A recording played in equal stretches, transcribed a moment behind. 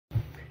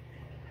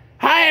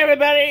Hey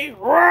everybody!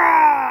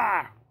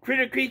 Rah!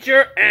 Critter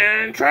Creature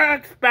and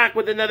Tracks back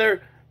with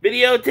another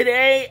video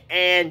today,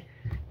 and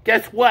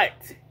guess what?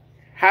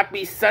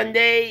 Happy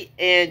Sunday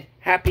and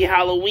happy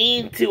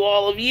Halloween to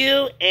all of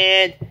you.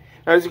 And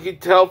as you can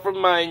tell from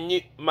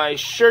my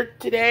shirt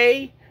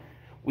today,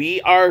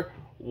 we are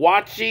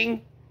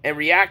watching and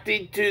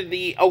reacting to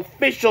the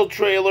official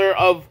trailer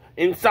of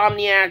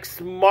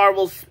Insomniac's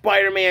Marvel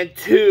Spider-Man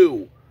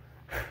 2.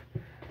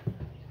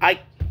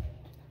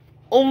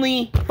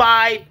 Only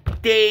 5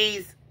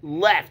 days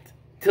left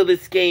till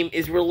this game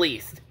is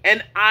released,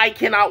 and I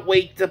cannot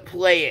wait to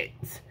play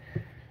it.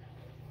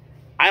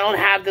 I don't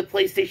have the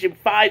PlayStation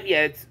 5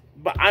 yet,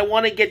 but I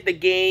want to get the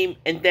game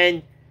and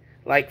then,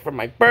 like, for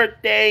my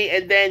birthday,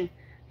 and then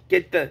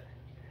get the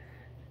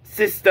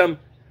system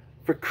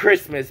for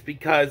Christmas,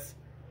 because,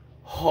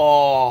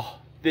 oh,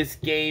 this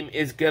game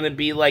is going to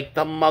be like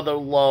the mother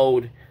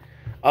lode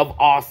of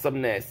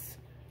awesomeness.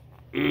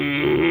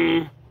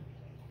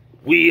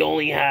 We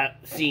only have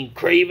seen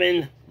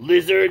Kraven,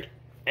 Lizard,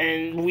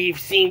 and we've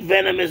seen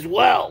Venom as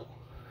well.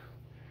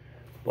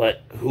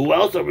 But who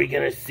else are we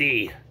going to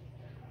see?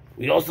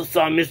 We also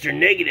saw Mr.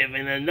 Negative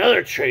in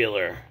another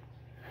trailer.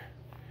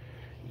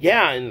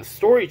 Yeah, in the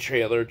story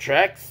trailer,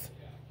 Trex.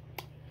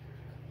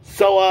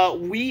 So,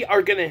 we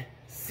are going to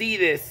see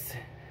this.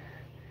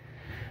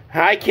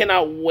 I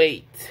cannot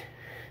wait.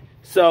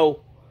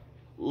 So,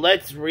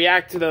 let's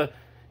react to the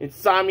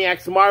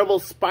Insomniac's Marvel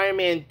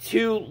Spider-Man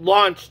 2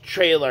 launch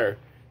trailer.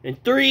 In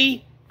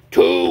 3,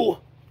 2,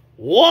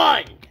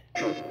 1.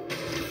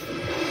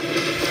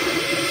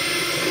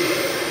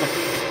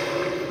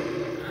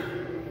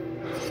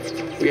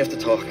 We have to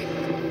talk.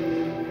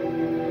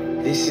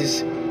 This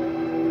is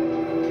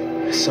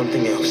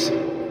something else.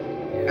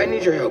 I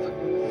need your help.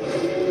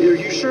 Are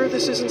you sure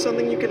this isn't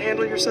something you can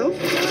handle yourself?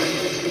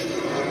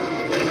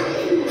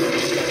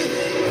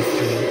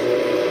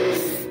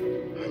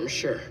 I'm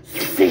sure.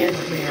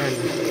 Sandman.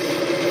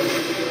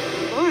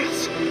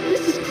 Miles,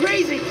 this is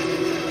crazy.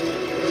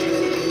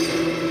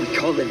 We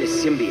called it a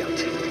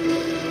symbiote,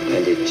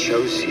 and it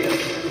chose you.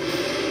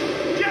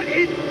 Get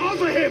it off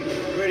of him!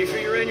 Ready for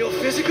your annual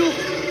physical?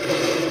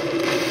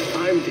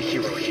 I'm the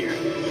hero here,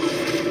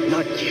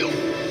 not you.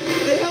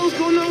 What the hell's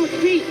going on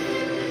with Pete?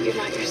 You're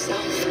not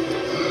yourself.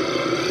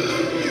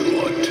 You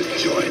want to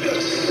join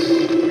us?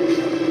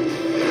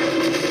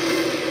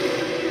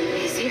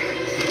 He's here.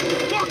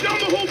 Lock down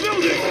the whole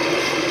building!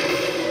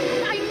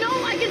 I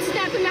know I can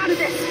snap him out of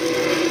this.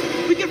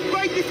 We can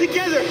fight this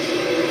together!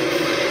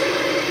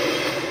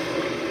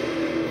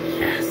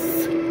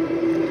 Yes.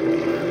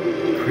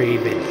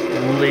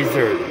 Kraven,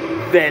 Lizard,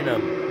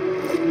 Venom,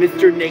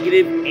 Mr.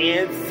 Negative,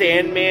 and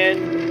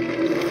Sandman.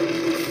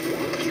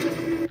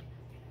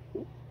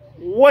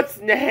 What's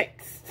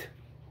next?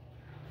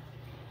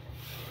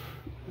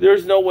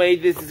 There's no way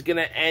this is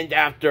gonna end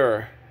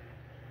after.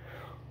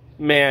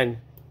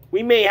 Man,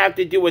 we may have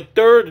to do a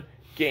third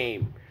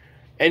game.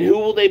 And who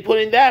will they put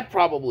in that,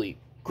 probably?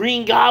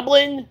 Green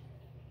Goblin?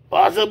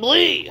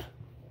 Possibly.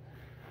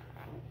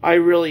 I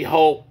really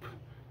hope.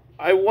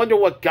 I wonder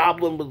what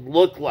Goblin would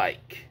look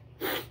like.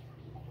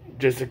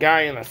 Just a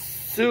guy in a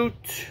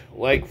suit,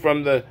 like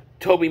from the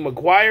Tobey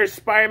Maguire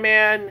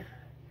Spider-Man?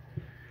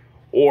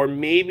 Or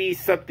maybe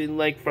something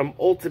like from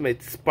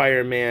Ultimate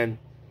Spider-Man,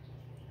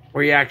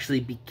 where he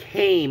actually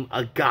became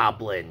a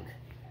goblin.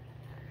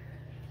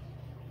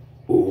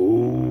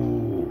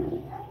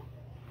 Ooh,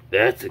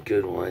 that's a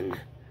good one.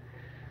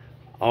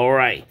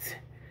 Alright.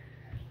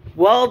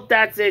 Well,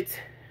 that's it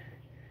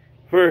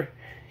for,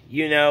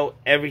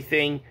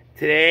 everything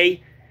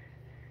today.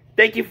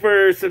 Thank you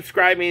for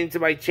subscribing to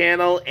my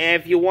channel.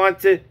 And if you want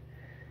to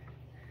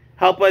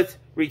help us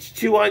reach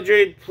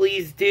 200,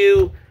 please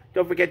do.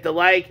 Don't forget to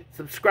like,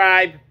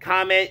 subscribe,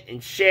 comment,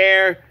 and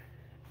share.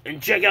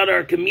 And check out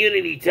our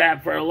community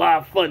tab for a lot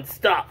of fun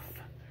stuff.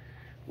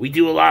 We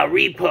do a lot of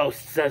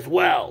reposts as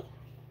well.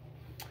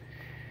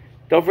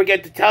 Don't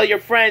forget to tell your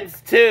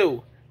friends,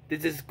 too.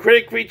 This is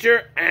Critter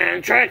Creature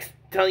and Trex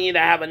telling you to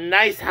have a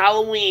nice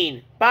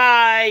Halloween.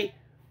 Bye!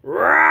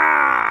 Rah!